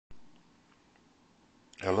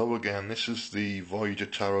Hello again, this is the Voyager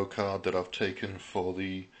Tarot card that I've taken for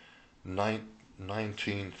the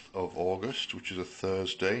 19th of August, which is a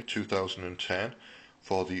Thursday, 2010,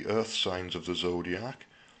 for the Earth signs of the Zodiac,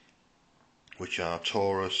 which are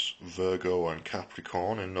Taurus, Virgo and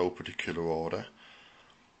Capricorn in no particular order.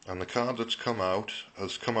 And the card that's come out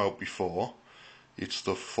has come out before. It's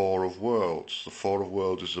the Four of Worlds. The Four of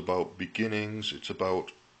Worlds is about beginnings, it's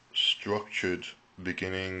about structured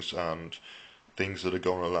beginnings and things that are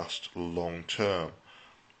going to last long term.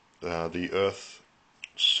 The Earth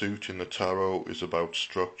suit in the tarot is about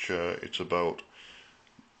structure, it's about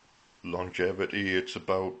longevity, it's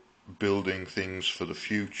about building things for the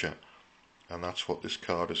future, and that's what this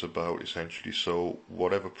card is about essentially. So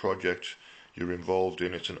whatever project you're involved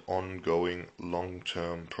in, it's an ongoing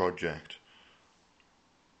long-term project.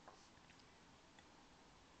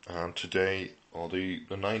 And today, or the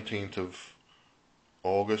 19th of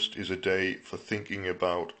August, is a day for thinking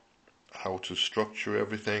about how to structure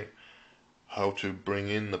everything, how to bring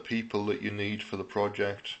in the people that you need for the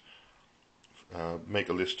project, make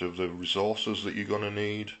a list of the resources that you're going to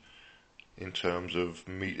need in terms of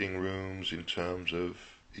meeting rooms, in terms of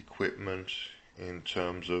equipment, in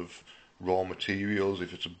terms of raw materials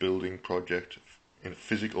if it's a building project, in a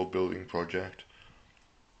physical building project,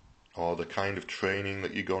 or the kind of training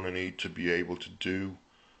that you're going to need to be able to do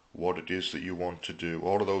what it is that you want to do.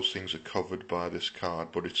 All of those things are covered by this card,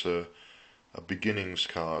 but it's a beginnings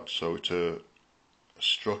card, so it's a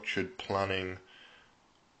structured planning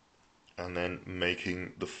and then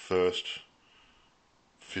making the first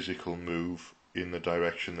physical move in the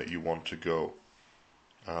direction that you want to go.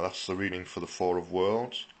 That's the reading for the Four of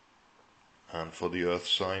Worlds and for the Earth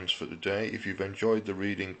signs for today. If you've enjoyed the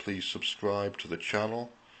reading, please subscribe to the channel.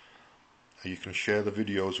 You can share the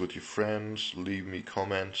videos with your friends, leave me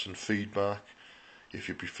comments and feedback. If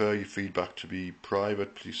you prefer your feedback to be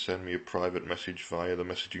private, please send me a private message via the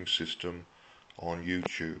messaging system on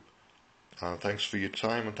YouTube. Thanks for your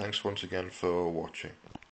time, and thanks once again for watching.